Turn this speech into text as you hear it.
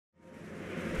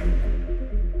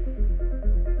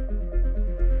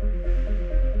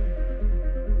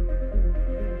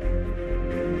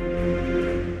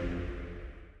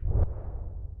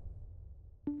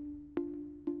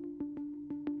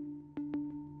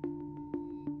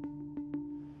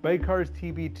Bayraktar's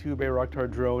TB2 Bayraktar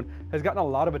drone has gotten a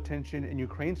lot of attention in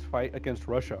Ukraine's fight against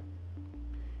Russia.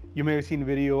 You may have seen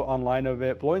video online of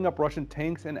it blowing up Russian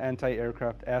tanks and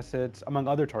anti-aircraft assets, among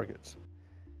other targets.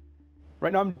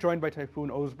 Right now I'm joined by Tayfun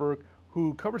Özberk,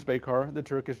 who covers Bayraktar, the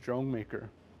Turkish drone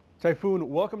maker. Tayfun,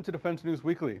 welcome to Defense News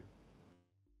Weekly.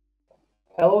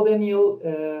 Hello, Daniel.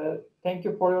 Thank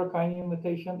you for your kind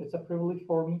invitation. It's a privilege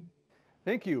for me.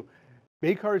 Thank you.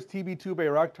 Bayraktar's TB2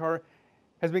 Bayraktar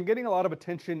has been getting a lot of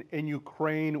attention in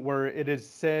Ukraine, where it is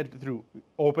said through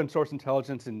open source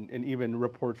intelligence and even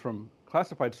reports from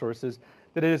classified sources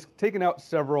that it has taken out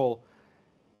several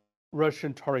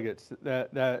Russian targets,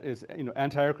 that is,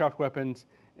 anti-aircraft weapons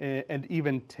and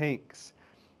even tanks.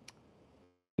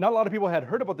 Not a lot of people had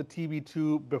heard about the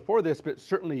TB2 before this, but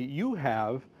certainly you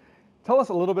have. Tell us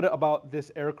a little bit about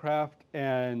this aircraft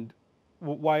and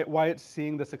why it's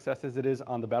seeing the success as it is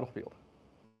on the battlefield.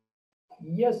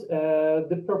 Yes,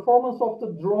 the performance of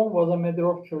the drone was a matter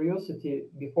of curiosity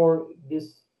before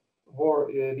this war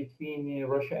between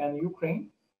Russia and Ukraine.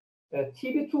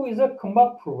 TB2 is a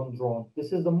combat-proven drone.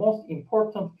 This is the most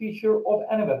important feature of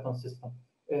any weapon system.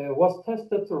 Was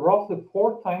tested roughly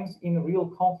 4 times in real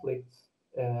conflicts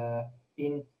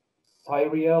in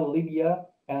Syria, Libya,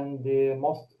 and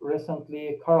most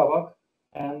recently Karabakh.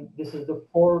 And this is the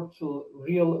 4th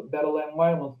real battle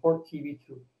environment for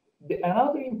TB2.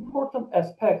 Another important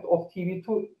aspect of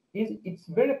TB2 is it's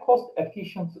very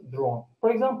cost-efficient drone.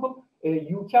 For example,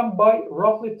 you can buy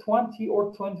roughly 20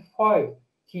 or 25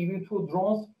 TB2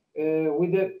 drones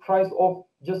with a price of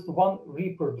just one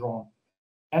Reaper drone.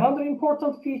 Another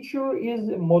important feature is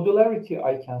modularity,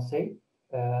 I can say.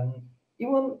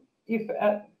 Even if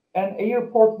an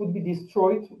airport would be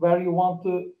destroyed where you want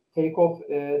to take off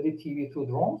the TB2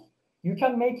 drones, you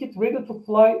can make it ready to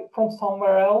fly from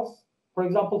somewhere else, for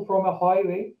example, from a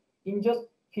highway, in just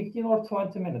 15 or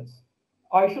 20 minutes.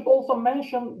 I should also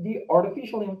mention the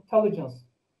artificial intelligence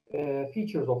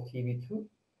features of TB2.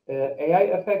 AI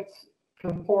affects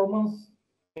the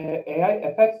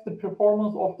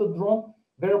performance of the drone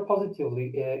very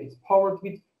positively. It's powered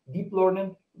with deep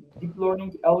learning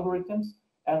algorithms,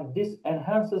 and this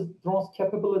enhances drone's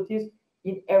capabilities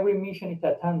in every mission it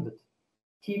attended.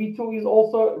 TB2 is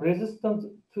also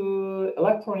resistant to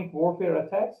electronic warfare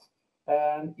attacks,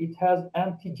 and it has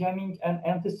anti-jamming and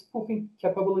anti-spoofing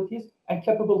capabilities and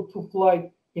capable to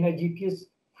fly in a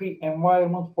GPS-free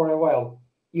environment for a while.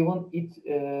 Even it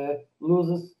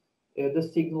loses the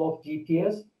signal of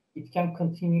GPS, it can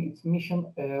continue its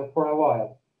mission for a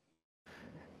while.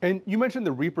 And you mentioned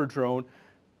the Reaper drone.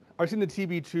 I've seen the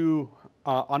TB2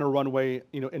 on a runway,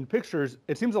 in pictures.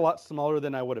 It seems a lot smaller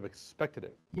than I would have expected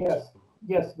it.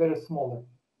 Yes, very smaller.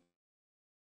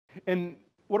 And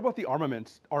what about the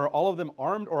armaments? Are all of them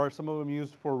armed, or are some of them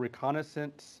used for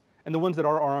reconnaissance? And the ones that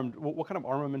are armed, what kind of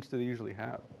armaments do they usually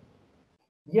have?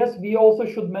 Yes, we also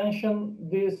should mention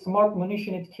the smart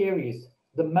munition it carries.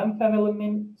 The MEM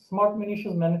family smart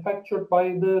munitions manufactured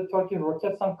by the Turkish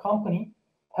Roketsan company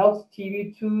helps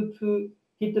TB2 to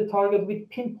hit the target with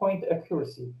pinpoint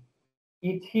accuracy.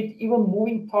 It hit even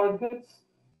moving targets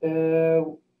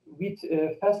with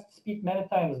fast speed many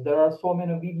times. There are so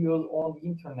many videos on the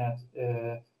internet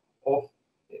of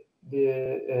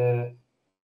the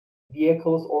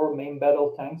vehicles or main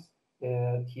battle tanks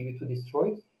TB2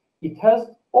 destroyed. It has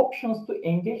options to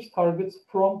engage targets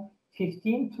from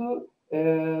 15 to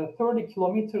 30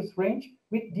 kilometers range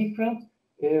with different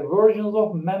versions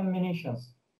of MEM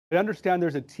munitions. I understand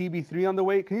there's a TB3 on the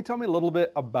way. Can you tell me a little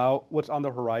bit about what's on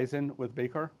the horizon with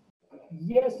Bayraktar?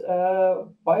 Yes,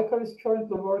 Bayraktar is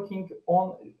currently working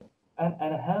on an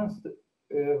enhanced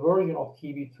version of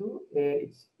TB2.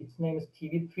 Its name is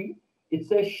TB3. It's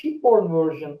a shipborne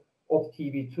version of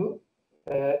TB2.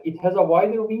 It has a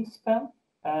wider wingspan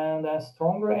and a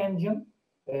stronger engine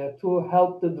to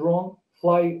help the drone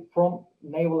fly from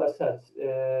naval assets.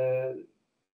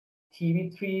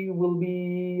 TB3 will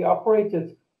be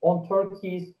operated on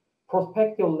Turkey's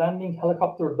prospective landing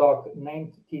helicopter dock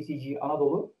named TCG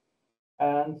Anadolu.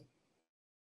 And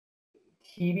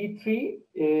TB3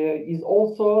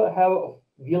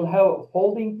 will have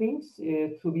folding wings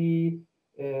to be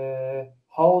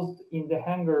housed in the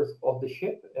hangars of the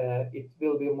ship. It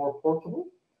will be more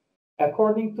portable.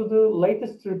 According to the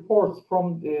latest reports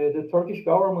from the Turkish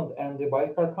government and the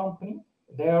Bayraktar company,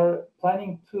 they are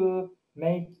planning to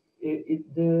make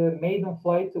the maiden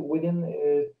flight within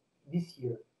this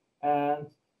year. And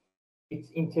its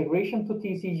integration to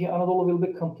TCG Anadolu will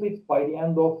be complete by the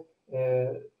end of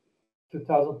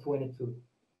 2022.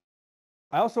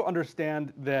 I also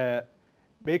understand that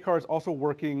Bayraktar is also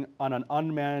working on an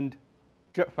unmanned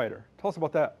jet fighter. Tell us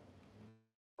about that.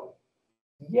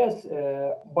 Yes,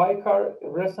 Baykar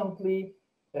recently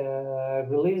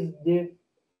released the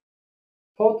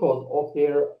photos of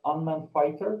their unmanned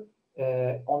fighter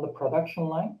on the production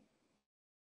line.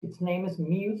 Its name is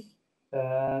Muse.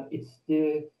 It's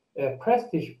the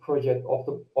prestige project of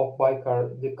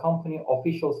Baykar. The company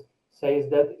officials says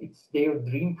that it's their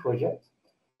dream project,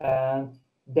 and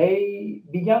they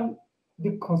began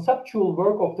the conceptual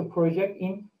work of the project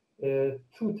in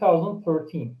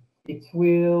 2013. It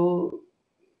will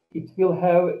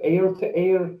have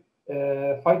air-to-air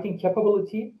fighting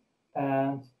capability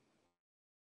and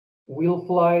will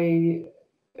fly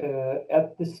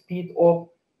at the speed of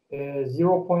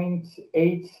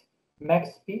 0.8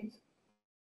 max speed,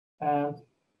 and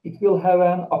it will have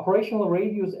an operational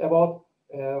radius about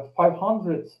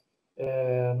 500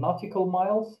 nautical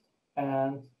miles,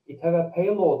 and it have a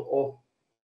payload of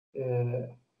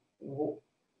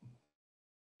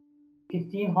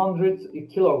 1,500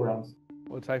 kilograms.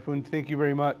 Well, Typhoon, thank you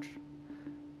very much.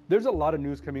 There's a lot of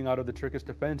news coming out of the Turkish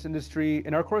defense industry,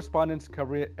 and our correspondents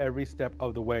cover it every step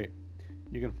of the way.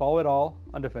 You can follow it all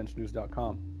on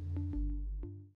defensenews.com.